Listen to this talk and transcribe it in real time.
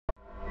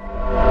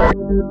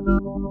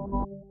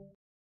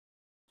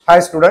Hi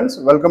students,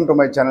 welcome to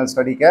my channel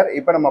Study Care.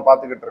 இப்போ நம்ம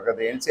பார்த்துக்கிட்டு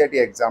இருக்கிறது NCERT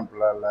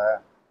Exemplarல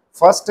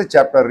first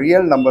chapter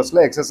real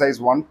numbersல exercise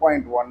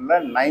 1.1ல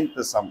 9th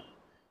sum.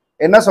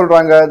 என்ன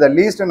சொல்றாங்க? The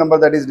least number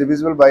that is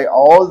divisible by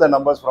all the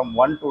numbers from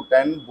 1 to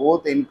 10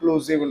 both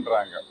inclusive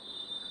ன்றாங்க.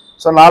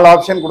 So நாலு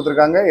option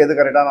கொடுத்திருக்காங்க. எது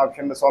கரெக்டான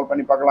ஆப்ஷன் சால்வ்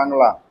பண்ணி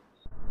பார்க்கலாங்களா?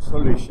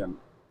 Solution.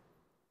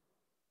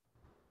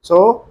 So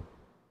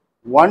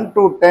 1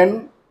 to 10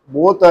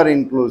 both are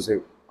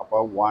inclusive.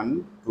 அப்ப 1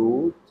 2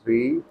 3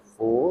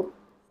 4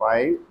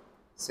 5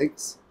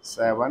 6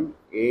 7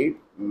 8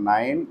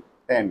 9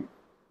 10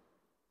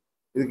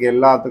 இதுக்கு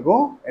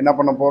எல்லாத்துக்கும் என்ன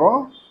பண்ண போறோம்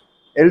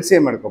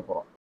LCM எடுக்க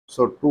போறோம்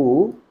so 2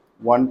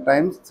 1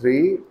 times 3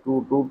 2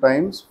 2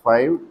 times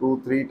 5 2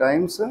 3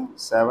 times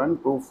 7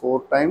 2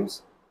 4 times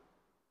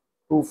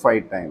 2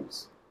 5 times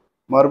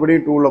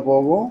மறுபடியும் 2 ல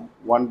போகும்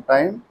 1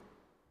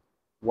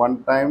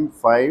 time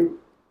 5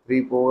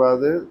 3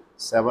 போகாது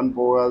 7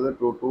 போகாது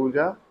 2 2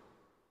 ஜா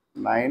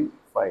 9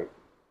 5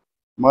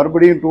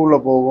 மறுபடியும் 2 ல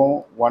போகும்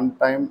 1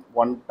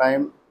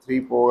 time 3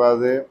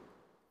 போகாது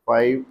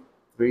 5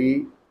 3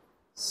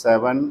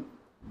 7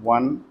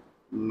 1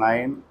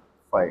 9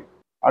 5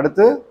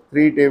 அடுத்து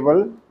 3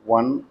 டேபிள்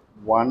 1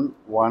 1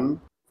 1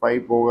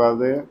 5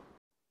 போகாது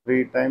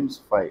 3 times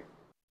 5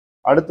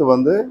 அடுத்து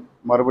வந்து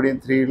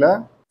மறுபடியும் 3 ல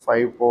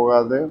 5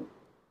 போகாது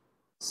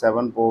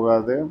 7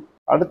 போகாது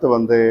அடுத்து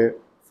வந்து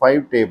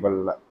 5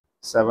 டேபிள்ல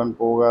 7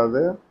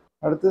 போகாது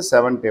அடுத்து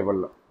 7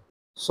 டேபிள்ல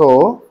so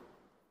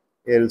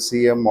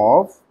LCM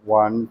of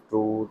 1,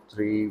 2,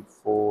 3,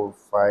 4,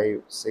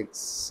 5,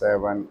 6,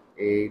 7,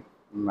 8,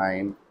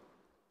 9,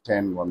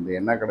 10 வந்து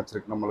என்ன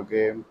கிடைச்சிருக்கு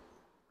நம்மளுக்கு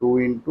 2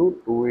 into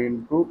 2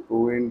 into 2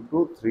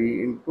 into 3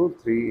 into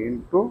 3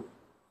 into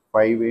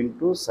 5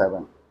 into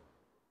 7.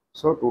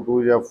 So 2 2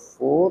 is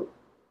 4,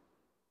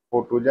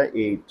 4 2 is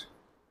 8,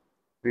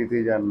 3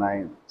 3 is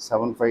 9,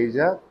 7 5 is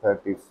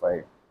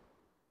 35,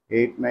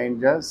 8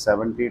 9 is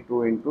 72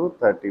 into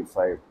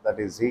 35. That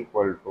is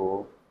equal to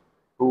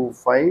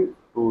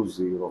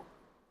 2520.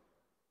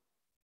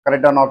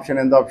 Correct on option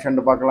in the option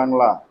to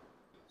pakalangla.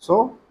 So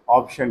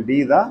option D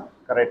the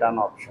correct on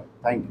option.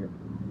 Thank you.